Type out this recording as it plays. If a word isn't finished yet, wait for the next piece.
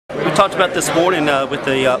talked about this morning with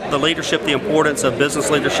the leadership, the importance of business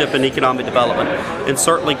leadership and economic development. And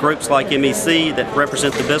certainly groups like MEC that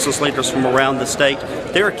represent the business leaders from around the state,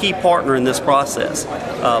 they're a key partner in this process.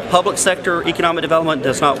 Public sector economic development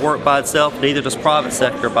does not work by itself, neither does private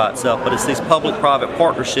sector by itself, but it's these public-private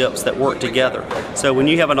partnerships that work together. So when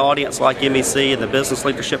you have an audience like MEC and the business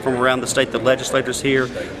leadership from around the state, the legislators here,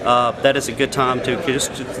 that is a good time to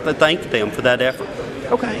just thank them for that effort.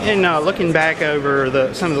 Okay, and looking back over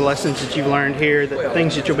some of the lessons that you've learned here, the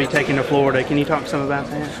things that you'll be taking to Florida, can you talk some about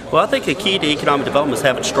that? Well, I think the key to economic development is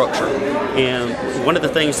having structure. And one of the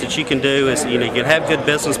things that you can do is, you can have good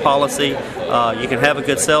business policy, you can have a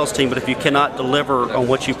good sales team, but if you cannot deliver on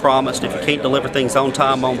what you promised, if you can't deliver things on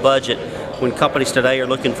time, on budget, when companies today are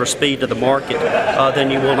looking for speed to the market,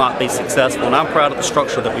 then you will not be successful. And I'm proud of the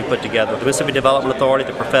structure that we put together. The Mississippi Development Authority,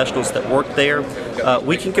 the professionals that work there,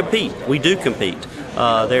 we can compete. We do compete.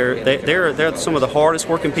 They're some of the hardest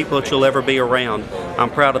working people that you'll ever be around. I'm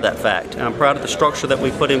proud of that fact. And I'm proud of the structure that we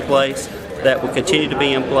put in place, that will continue to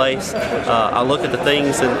be in place. I look at the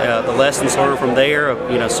things and the lessons learned from there.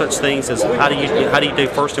 Such things as how do you do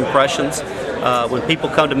first impressions. When people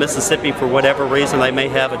come to Mississippi for whatever reason, they may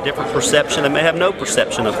have a different perception. They may have no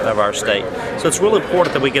perception of our state. So it's real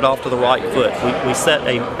important that we get off to the right foot. We set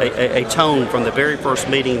a tone from the very first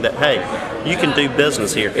meeting that, hey, you can do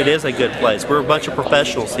business here. It is a good place. We're a bunch of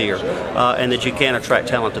professionals here, and that you can attract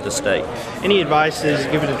talent to the state. Any advice is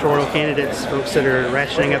given to gubernatorial candidates, folks that are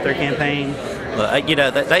rationing up their campaign?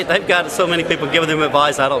 They've got so many people giving them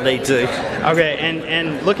advice, I don't need to. Okay,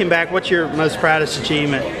 and looking back, what's your most proudest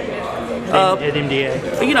achievement at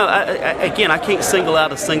MDA? Again, I can't single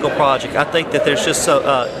out a single project. I think that there's just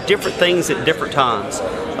different things at different times.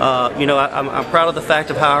 I'm proud of the fact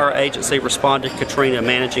of how our agency responded to Katrina,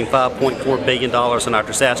 managing $5.4 billion in our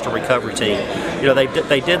disaster recovery team.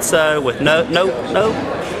 They did so with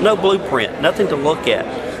no blueprint, nothing to look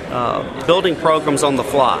at, building programs on the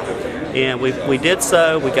fly. And we did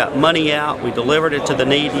so. We got money out. We delivered it to the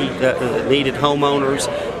needed homeowners,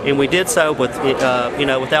 and we did so with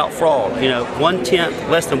without fraud.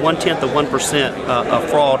 Less than 1/10 of 1% of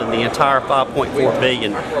fraud in the entire $5.4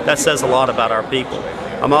 billion. That says a lot about our people.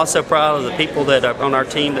 I'm also proud of the people that are on our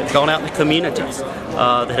team that have gone out in the communities,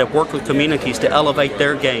 that have worked with communities to elevate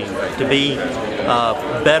their game, to be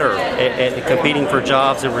better at competing for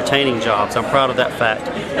jobs and retaining jobs. I'm proud of that fact.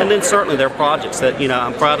 And then certainly there are projects that,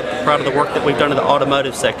 I'm proud of the work that we've done in the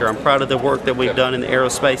automotive sector. I'm proud of the work that we've done in the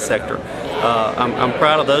aerospace sector. I'm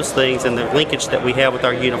proud of those things and the linkage that we have with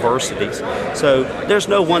our universities. So there's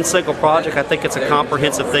no one single project. I think it's a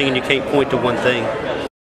comprehensive thing, and you can't point to one thing.